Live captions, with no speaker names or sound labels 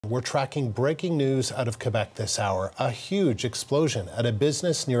We're tracking breaking news out of Quebec this hour. A huge explosion at a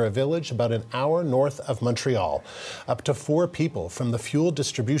business near a village about an hour north of Montreal. Up to 4 people from the fuel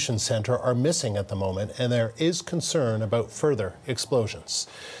distribution centre are missing at the moment, and there is concern about further explosions.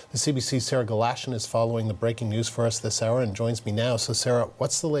 The CBC's Sarah Galashan is following the breaking news for us this hour and joins me now. So Sarah,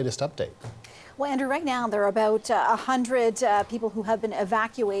 what's the latest update? Well, Andrew, right now there are about 100 people who have been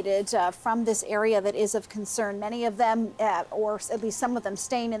evacuated from this area that is of concern. Many of them, or at least some of them,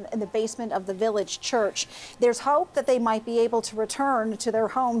 staying in the basement of the village church. There's hope that they might be able to return to their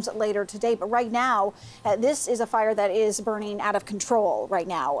homes later today. But right now, this is a fire that is burning out of control right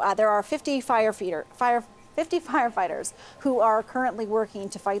now. There are 50 firefighters who are currently working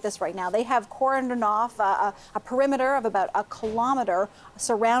to fight this right now. They have cordoned off a perimeter of about a kilometer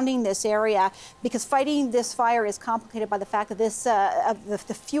surrounding this area because fighting this fire is complicated by the fact that this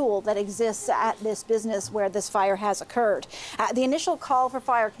the fuel that exists at this business where this fire has occurred. The initial call for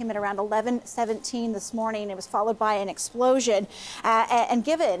fire came in around 11:17 this morning. It was followed by an explosion. And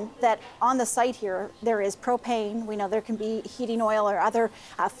given that on the site here there is propane, we know there can be heating oil or other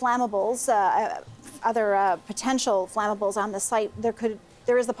flammables, other potential flammables on the site,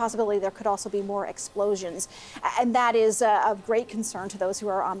 there is the possibility there could also be more explosions. And that is of great concern to those who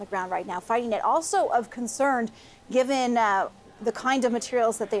are on the ground right now fighting it. Also of concern, given the kind of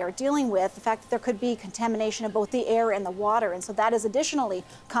materials that they are dealing with, the fact that there could be contamination of both the air and the water. And so that is additionally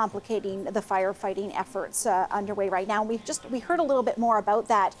complicating the firefighting efforts underway right now. We heard a little bit more about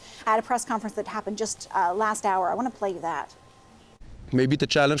that at a press conference that happened just last hour. I want to play you that. Maybe the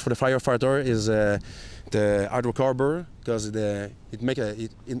challenge for the firefighter is the hydrocarbon, because the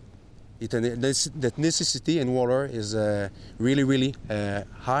necessity in water is really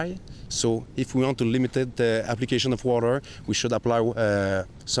high. So if we want to limit the application of water, we should apply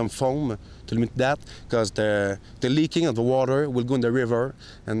some foam to limit that, because the leaking of the water will go in the river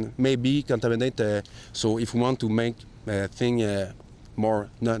and maybe contaminate. So if we want to make thing more,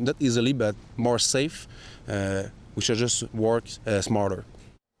 not easily, but more safe, we should just work smarter.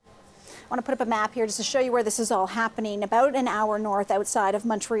 I want to put up a map here just to show you where this is all happening. About an hour north outside of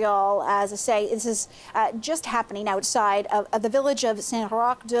Montreal. As I say, this is just happening outside of the village of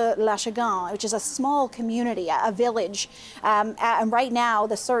Saint-Roch-de-L'Achigan, which is a small community, a village. And right now,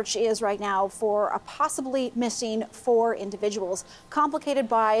 the search is right now for a possibly missing 4 individuals, complicated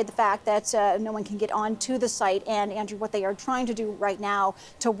by the fact that no one can get onto the site. And Andrew, what they are trying to do right now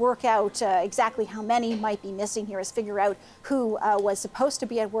to work out exactly how many might be missing here is figure out who was supposed to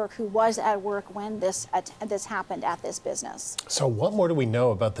be at work, who was at work when this happened at this business. So what more do we know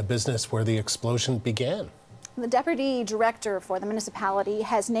about the business where the explosion began? The deputy director for the municipality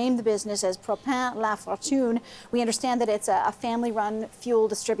has named the business as Propin La Fortune. We understand that it's a family-run fuel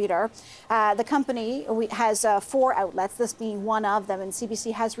distributor. The company has 4 outlets, this being one of them, and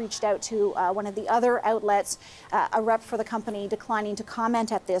CBC has reached out to one of the other outlets, a rep for the company declining to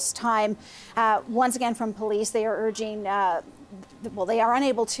comment at this time. Once again, from police, they are urging well, they are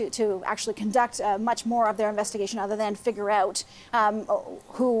unable to actually conduct much more of their investigation other than figure out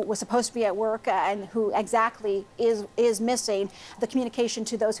who was supposed to be at work and who exactly is missing. The communication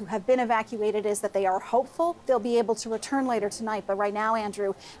to those who have been evacuated is that they are hopeful they'll be able to return later tonight. But right now,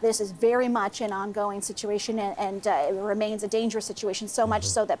 Andrew, this is very much an ongoing situation, and it remains a dangerous situation, so much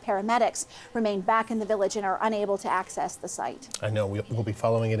so that paramedics remain back in the village and are unable to access the site. I know we'll be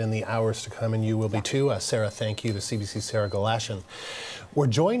following it in the hours to come, and you will be too. Sarah, thank you. The CBC Sarah Galashan. We're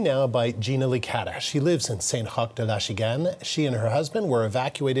joined now by Gina Licata. She lives in Saint-Roch-de-L'Achigan. She and her husband were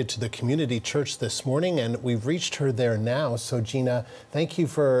evacuated to the community church this morning, and we've reached her there now. So, Gina, thank you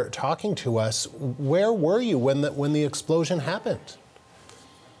for talking to us. Where were you when the explosion happened?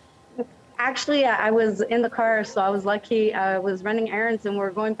 Actually, I was in the car, so I was lucky. I was running errands, and we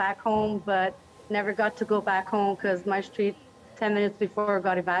were going back home, but never got to go back home because my street, 10 minutes before,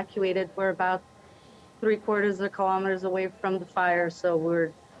 got evacuated. We're about 3/4 kilometers away from the fire, so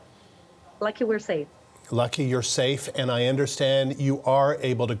we're lucky we're safe. Lucky you're safe, and I understand you are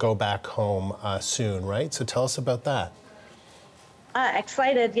able to go back home soon, right? So tell us about that.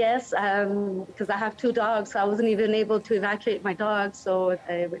 Excited, yes, because I have 2 dogs, so I wasn't even able to evacuate my dogs, so it's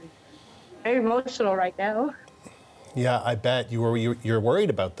very emotional right now. Yeah, I bet. You're worried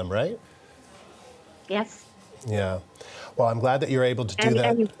about them, right? Yes. Yeah. Well, I'm glad that you're able to do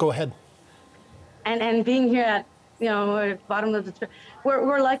that. Go ahead. And being here at, at the bottom of the tree,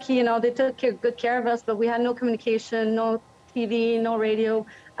 we're lucky, they took good care of us, but we had no communication, no TV, no radio.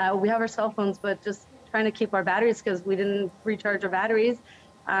 We have our cell phones, but just trying to keep our batteries because we didn't recharge our batteries.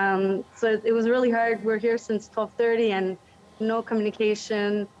 So it was really hard. We're here since 12:30 and no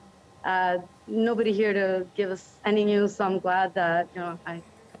communication, nobody here to give us any news. So I'm glad that,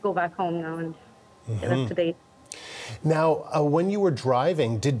 go back home now and get up to date. Now, when you were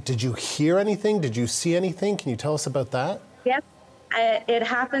driving, did you hear anything? Did you see anything? Can you tell us about that? Yes. It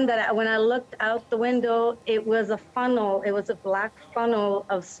happened that when I looked out the window, it was a funnel. It was a black funnel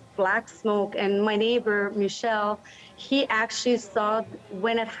of black smoke. And my neighbor, Michelle, he actually saw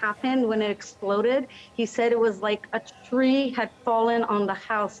when it happened, when it exploded. He said it was like a tree had fallen on the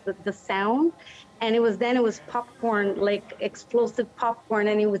house, the sound. And it was popcorn, like explosive popcorn.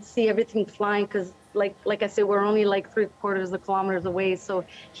 And he would see everything flying because, like I said, we're only like 3/4 of kilometers away. So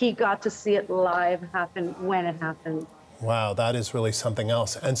he got to see it live happen when it happened. Wow, that is really something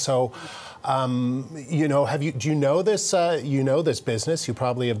else. And so, you know, do you know this? You know this business? You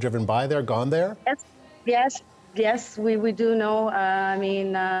probably have driven by there, gone there. Yes, we do know. I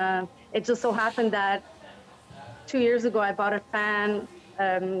mean, it just so happened that 2 years ago I bought a fan,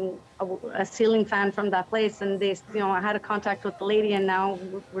 a ceiling fan from that place, and they, you know, I had a contact with the lady, and now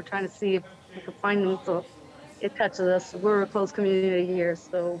we're trying to see if we can find them. So it touches us. We're a close community here,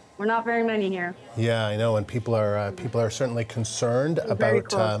 so we're not very many here. Yeah, I know, and people are certainly concerned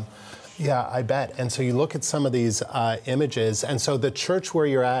about. Yeah, I bet. And so you look at some of these images, and so the church where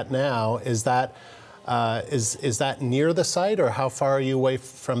you're at now, is that near the site, or how far are you away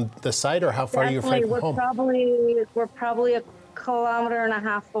from the site, or how far are you from home? We're probably 1.5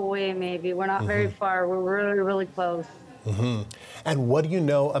 kilometers away, maybe. We're not very far. We're really, really close. And what do you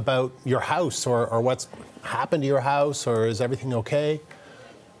know about your house, or what's happened to your house, or is everything okay?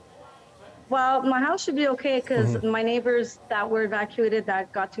 Well, my house should be okay because my neighbors that were evacuated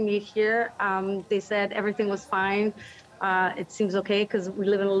that got to meet here, they said everything was fine. It seems okay because we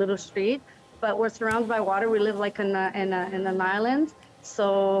live in a little street, but we're surrounded by water. We live like in an island,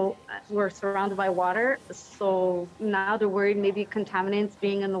 so we're surrounded by water. So now they're worried maybe contaminants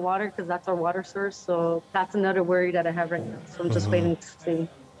being in the water because that's our water source. So that's another worry that I have right now. So I'm just waiting to see.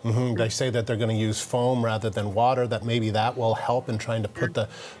 They say that they're going to use foam rather than water, that maybe that will help in trying to put the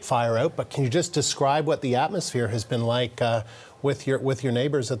fire out. But can you just describe what the atmosphere has been like with your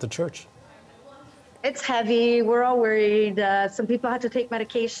neighbors at the church? It's heavy. We're all worried. Some people had to take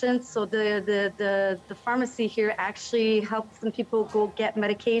medication, so the pharmacy here actually helped some people go get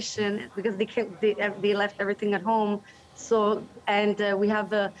medication because they left everything at home. So, and we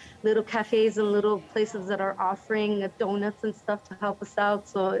have little cafes and little places that are offering donuts and stuff to help us out.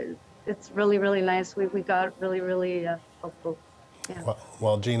 So it's really, really nice. We got really helpful. Yeah.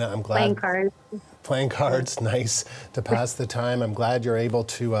 Well, Gina, I'm glad. Playing cards. Playing cards, nice to pass the time. I'm glad you're able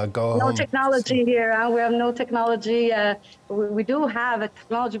to go home. No technology here. We have no technology. We do have a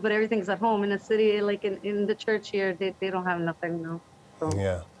technology, but everything's at home. In the city, like in the church here, they don't have nothing, no. So.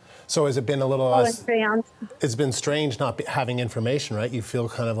 Yeah. So has it been a little... it's been strange not having information, right? You feel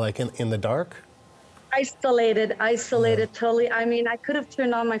kind of like in the dark? Isolated, totally. I mean, I could have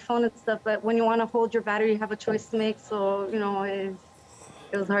turned on my phone and stuff, but when you want to hold your battery, you have a choice to make. So, you know, it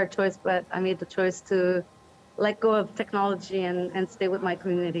was a hard choice, but I made the choice to let go of technology and stay with my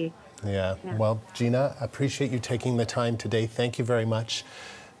community. Yeah. Well, Gina, I appreciate you taking the time today. Thank you very much.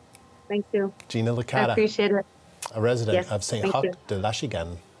 Thank you. Gina Licata. I appreciate it. A resident of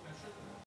Saint-Roch-de-L'Achigan.